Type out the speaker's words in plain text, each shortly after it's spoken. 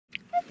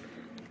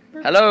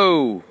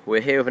Hello,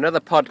 we're here with another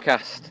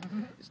podcast.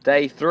 It's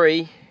day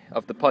 3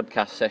 of the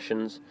podcast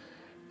sessions,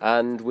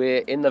 and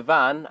we're in the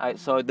van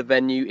outside the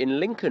venue in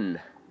Lincoln,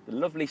 the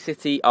lovely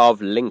city of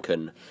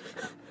Lincoln.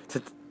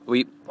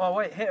 Well,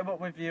 wait, hit him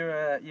up with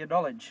your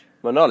knowledge.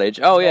 My knowledge?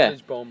 Oh yeah.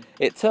 Knowledge bomb.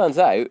 It turns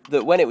out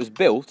that when it was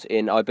built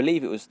in, I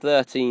believe it was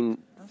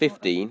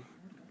 1315,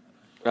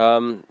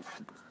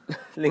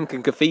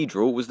 Lincoln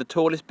Cathedral was the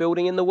tallest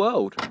building in the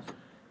world.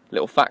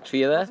 Little fact for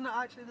you there. Wasn't it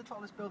actually the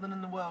tallest building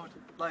in the world,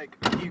 like,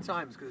 a few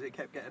times, because it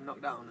kept getting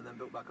knocked down and then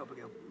built back up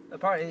again?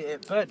 Apparently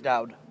it burnt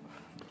down.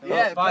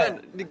 Yeah,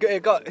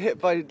 it got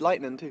hit by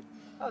lightning too.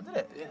 Oh, did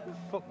it? Yeah.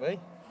 Fuck me.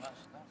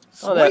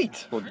 Oh,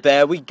 sweet!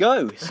 There we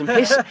go. Some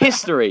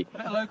history.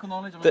 Local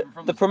knowledge.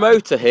 The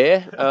promoter here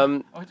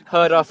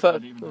heard our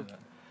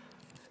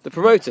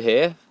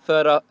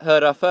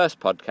first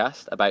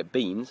podcast about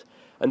beans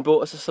and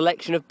brought us a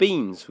selection of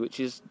beans, which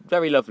is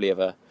very lovely of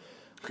her.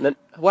 And then,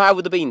 how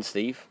were the beans,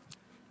 Steve?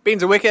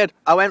 Beans are wicked.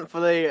 I went for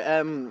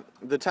the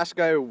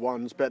Tesco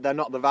ones, but they're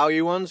not the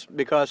value ones,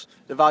 because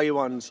the value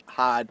ones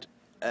had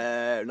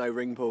no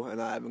ring pull and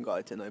I haven't got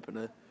a tin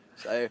opener.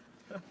 So,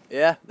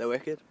 yeah, they're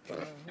wicked.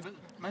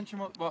 Mention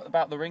what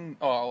about the ring.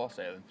 Oh, I'll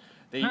say it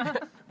then.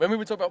 When we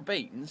were talking about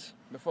beans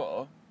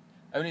before,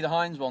 only the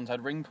Heinz ones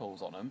had ring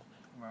pulls on them,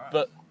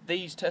 but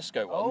these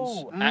Tesco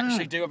ones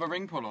actually do have a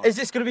ring pull on. Is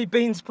this going to be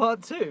Beans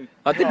Part 2?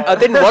 I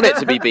didn't want it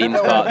to be beans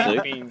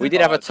part 2. We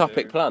did have a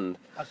topic planned.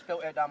 I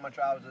spilt it down my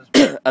trousers.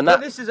 And But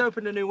this has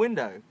opened a new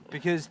window,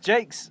 because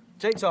Jake's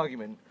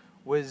argument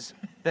was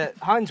that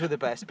Heinz were the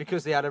best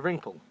because they had a ring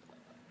pull.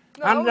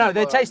 No,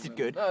 they tasted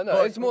good.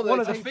 No, it's more one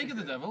of the the fig of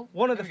the devil.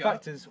 One of the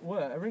factors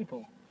were a ring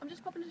pull. I'm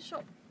just popping to the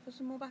shop for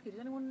some more baccy. Does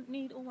anyone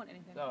need or want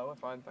anything? No, we're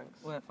fine, thanks.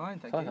 We're fine,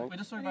 thank Fine, you. thanks. We're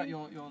just talking about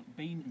your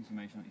bean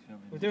information that you're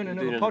filming. We're doing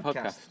Doing another a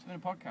podcast. Doing a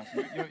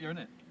podcast. You're in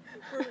it.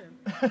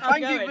 Brilliant.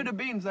 Thank you for the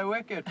beans, they're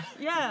wicked.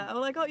 Yeah,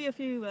 well, I got you a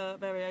few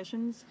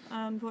variations.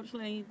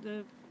 Unfortunately,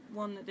 the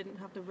one that didn't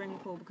have the ring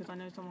pull, because I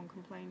know someone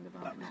complained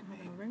about not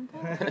having a ring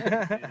pull.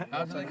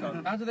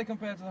 How do they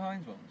compare to the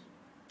Heinz ones?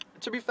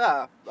 To be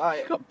fair,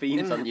 You've got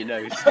beans on your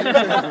nose.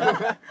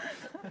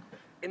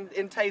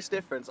 in taste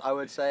difference, I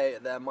would say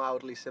they're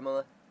mildly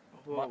similar.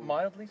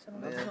 Mildly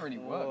similar? That Yeah. doesn't really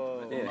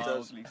work. Yeah, it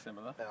does. Mildly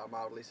similar. They are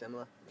mildly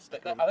similar. I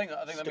think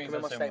that Stick means them in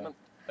they're my similar. statement.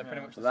 They're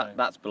pretty much the same.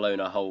 That's blown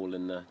a hole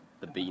in the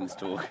beans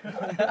talk.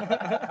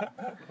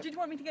 Did you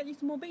want me to get you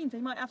some more beans? They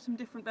might have some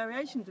different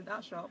variations at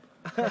that shop.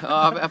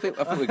 I think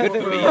we're good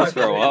for beans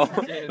for a while,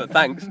 but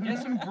thanks. Get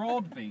some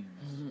broad beans.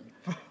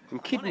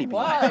 And kidney beans.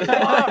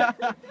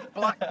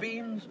 Black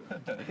beans,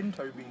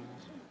 pinto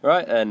beans.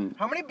 Right then.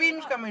 How many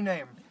beans can we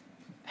name?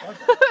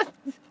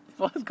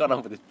 What's gone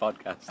on with this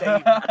podcast?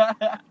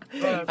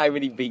 How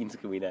many beans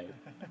can we name?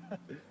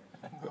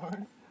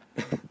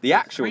 The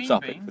actual Green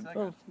topic. beans,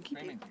 Oh,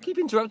 Green beans. keep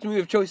interrupting me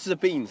with choices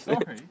of beans. Sorry.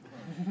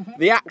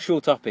 The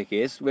actual topic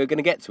is, we're going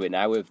to get to it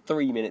now, we're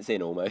 3 minutes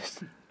in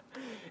almost,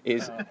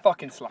 is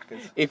Fucking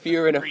slackers. if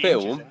you're in a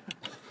film,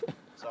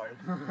 Sorry.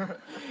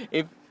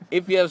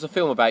 if there was a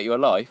film about your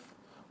life,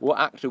 what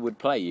actor would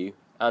play you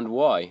and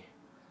why?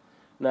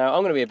 Now,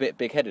 I'm going to be a bit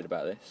big-headed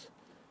about this,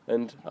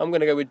 and I'm going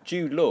to go with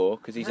Jude Law,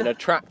 because he's an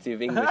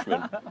attractive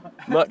Englishman,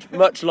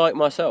 much like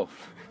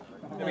myself.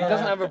 He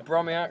doesn't have a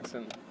Brummy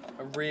accent.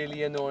 A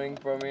really annoying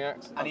Brummy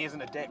accent. And he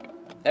isn't a dick.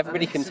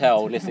 Everybody can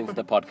tell, listening to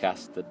the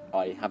podcast, that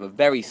I have a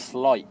very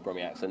slight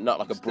Brummie accent, not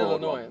like a Still broad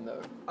annoying one.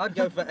 though. I'd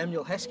go for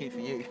Emil Heskey for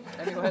you.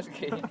 Emil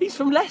Heskey. He's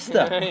from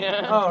Leicester.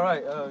 Yeah. Oh,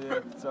 right. Oh,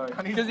 yeah. Sorry.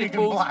 And he's Because he big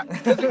and falls. black.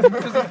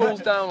 Because he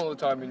falls down all the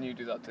time, and you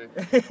do that too.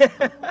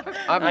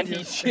 And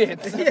he's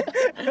shit.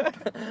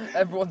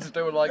 Everyone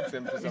still likes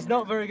him for some He's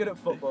not very good at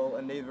football,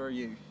 and neither are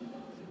you.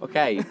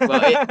 Okay,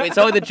 well, it's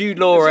either Jude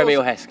Law or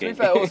Emil Heskey. To be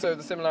fair, also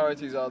the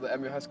similarities are that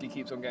Emil Heskey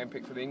keeps on getting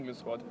picked for the England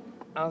squad,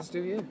 as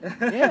do you.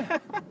 Yeah.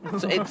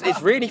 So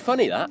it's really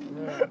funny, that.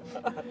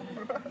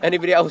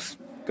 Anybody else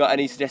got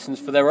any suggestions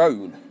for their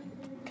own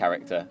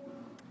character?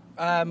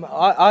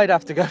 I'd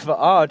have to go for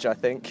Arj, I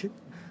think.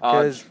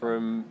 Arj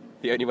from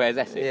The Only Way is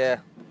Essex? Yeah,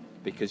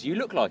 Because you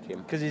look like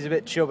him. because he's a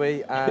bit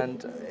chubby,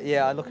 and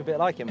yeah, I look a bit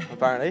like him,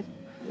 apparently.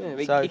 Yeah,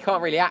 but So- he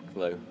can't really act,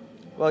 though.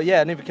 Well,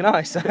 yeah, neither can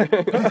I, so...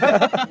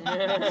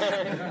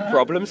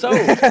 Problem solved.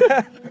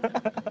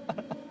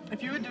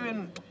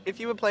 If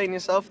you were playing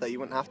yourself, though, you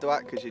wouldn't have to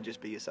act because you'd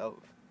just be yourself.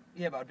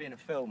 Yeah, but I'd be in a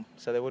film,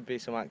 so there would be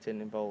some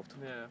acting involved.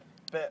 Yeah.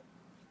 But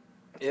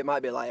it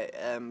might be like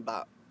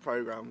that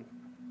program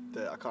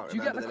that I can't Do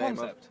you get remember the the name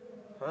concept?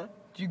 of. Huh?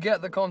 Do you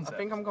get the I concept?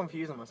 think I'm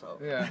confusing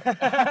myself. Yeah.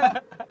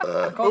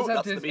 The concept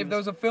that's the is, if beans. there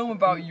was a film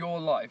about your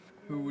life,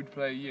 who would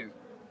play you?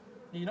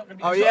 You're not going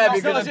to be. Oh, yeah,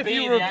 It's not because as if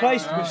you were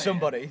replaced with Right.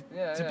 somebody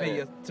Yeah,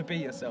 to be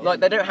yourself. Like,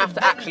 they don't have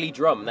to actually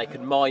drum, they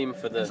could mime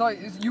for the... It's like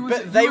you were.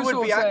 But you they were would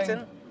sort be of saying,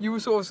 acting. You were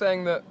sort of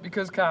saying that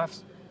because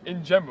calves,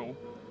 in general,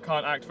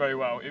 can't act very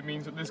well, it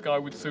means that this guy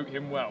would suit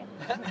him well.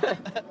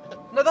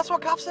 No, that's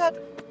what Kath said.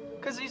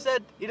 Because he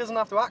said he doesn't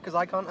have to act because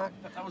I can't act.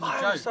 That was a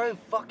I'm joke. so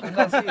fucking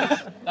confused.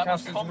 That was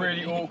Cass is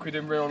comedy. really awkward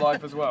in real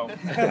life as well.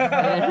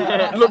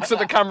 Looks at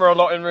the camera a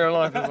lot in real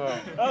life as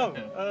well.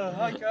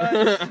 Hi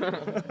guys.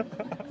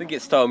 think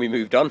it's time we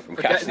moved on from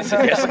Cass's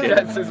Forgets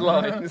suggestion. his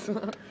lines.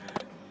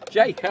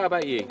 Jake, how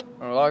about you?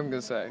 Well, I'm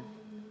gonna say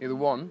either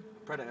one.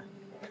 Predator.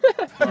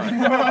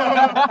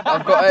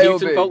 I've got A or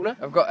Newton B. Faulkner?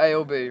 I've got A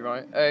or B,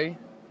 right? A,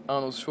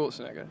 Arnold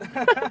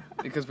Schwarzenegger,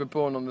 because we're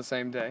born on the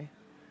same day,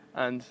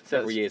 and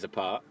Several years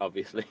apart,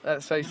 obviously.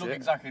 let's You face look it.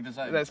 exactly the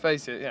same. Let's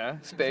face it, yeah,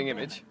 spitting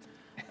image.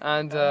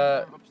 And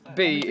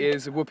B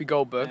is Whoopi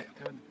Goldberg.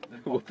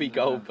 Whoopi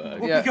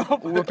Goldberg. Yeah,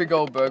 Whoopi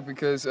Goldberg,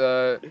 because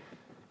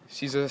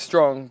she's a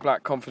strong,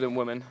 black, confident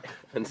woman,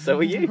 And so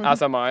are you.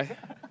 as am I.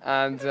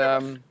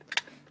 And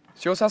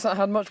she also hasn't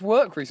had much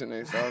work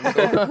recently, so I'm,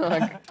 sort of,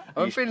 like,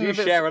 I'm feeling you a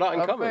bit. share a lot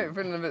in I'm common.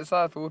 feeling a bit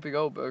sad for Whoopi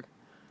Goldberg.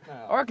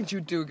 I reckon she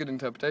would do a good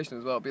interpretation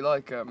as well. It'd be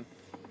like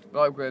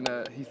when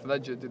Heath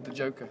Ledger did the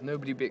Joker.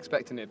 Nobody'd be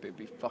expecting it, but it'd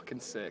be fucking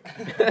sick.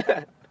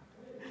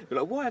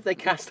 You're like, why have they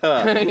cast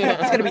her?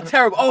 It's going to be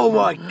terrible. Oh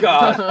my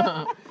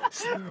god!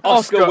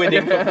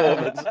 Oscar-winning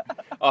performance.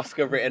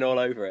 Oscar written all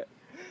over it.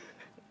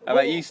 How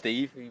about you,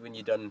 Steve? When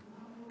you're done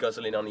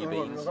guzzling on your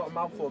beans? I've got a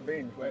mouthful of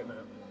beans. Wait a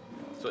minute.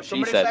 That's what she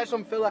Somebody said. say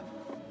some filler.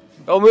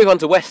 I'll move on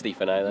to Westy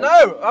for now then.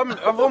 No,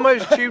 I've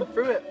almost chewed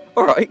through it.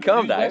 All right,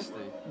 calm down.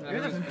 Who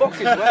the fuck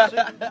is Westy?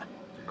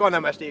 Go on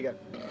then, Westy, you go.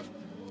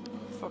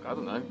 Fuck, I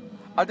don't know.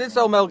 I did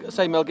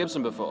say Mel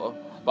Gibson before,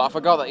 but I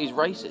forgot that he's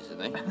racist,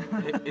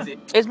 isn't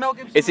he? Is Mel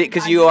Gibson? Is it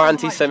because you are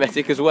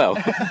anti-Semitic as well?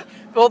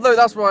 Well, no,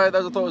 that's why I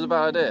thought it was a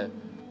bad idea.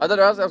 I don't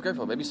know, I was going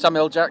for maybe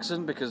Samuel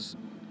Jackson, because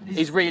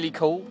he's really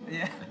cool.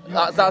 Yeah.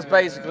 That's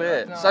basically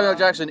it. Samuel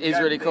Jackson is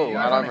really cool, and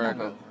I'm really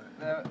cool.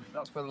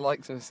 That's where the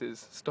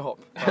likenesses stop.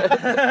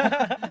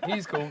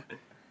 He's cool.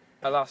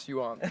 Alas,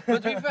 you aren't.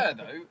 But to be fair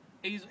though,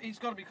 he's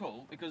got to be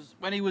cool, because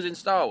when he was in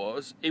Star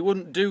Wars, he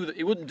wouldn't do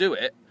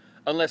it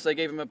unless they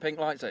gave him a pink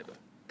lightsaber.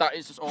 That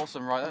is just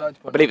awesome, right there.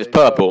 I believe it's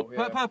purple.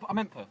 Yeah. Purple. I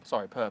meant purple.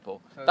 Sorry,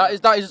 purple. That is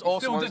just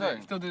awesome.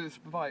 Still did it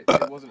despite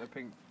it wasn't a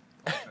pink.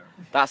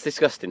 That's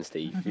disgusting,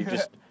 Steve.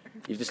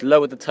 You've just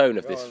lowered the tone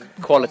of this Go on,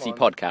 quality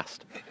come on. podcast,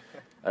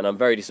 and I'm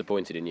very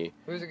disappointed in you.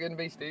 Who's it going to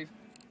be, Steve?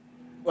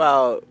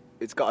 Well,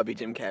 it's got to be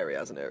Jim Carrey,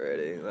 hasn't it?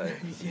 Really? Like,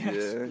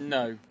 Yes.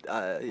 No.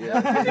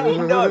 yeah.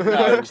 No,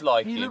 he looks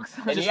like He him, looks-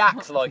 and he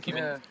acts like him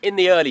Yeah. in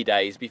the early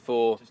days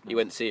before he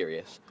went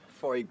serious.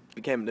 Before he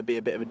became to be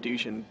a bit of a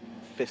douche and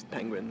fist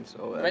penguins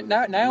or whatever.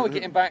 Right, now we're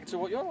getting back to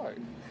what you're like.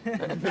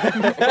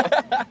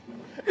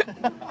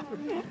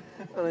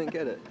 I don't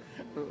get it.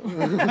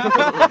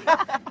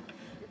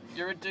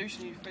 You're a douche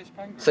and you fist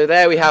penguin. So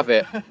there we have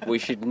it. We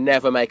should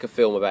never make a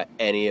film about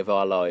any of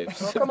our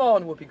lives. Oh, come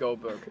on, Whoopi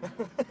Goldberg.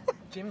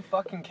 Jim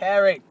fucking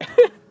Carrey.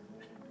 Yeah.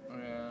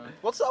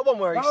 What's that one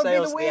where he That would be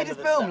sails the to the end of weirdest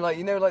the film, set? like,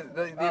 you know, like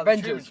the The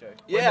Avengers. Truman Show. When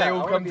Yeah, they I all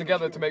wanna come be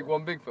together the to make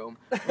one big film.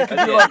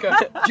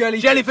 Like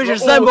Jellyfish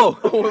assemble!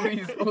 All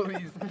these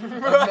amazing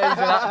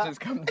actors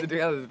come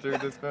together to do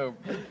this film.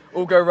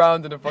 All go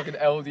round in a fucking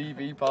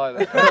LDV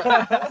pilot.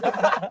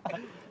 I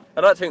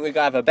don't think we're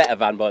gonna have a better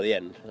van by the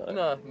end.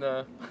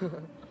 No.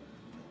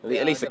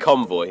 At least a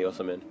convoy or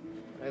something.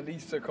 At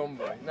least a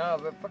convoy. No,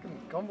 the fucking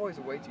convoys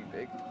are way too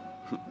big.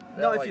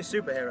 Not like- if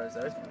you're superheroes,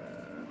 though.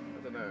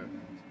 I don't know.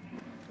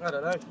 I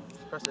don't know.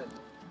 Just press it.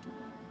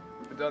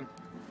 We're done.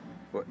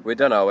 We're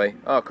done, are we?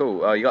 Oh,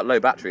 cool. Oh, you got low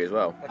battery as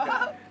well.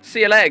 See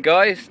you later,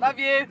 guys. Love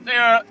you. See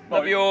ya.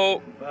 Love you all.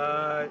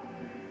 Bye.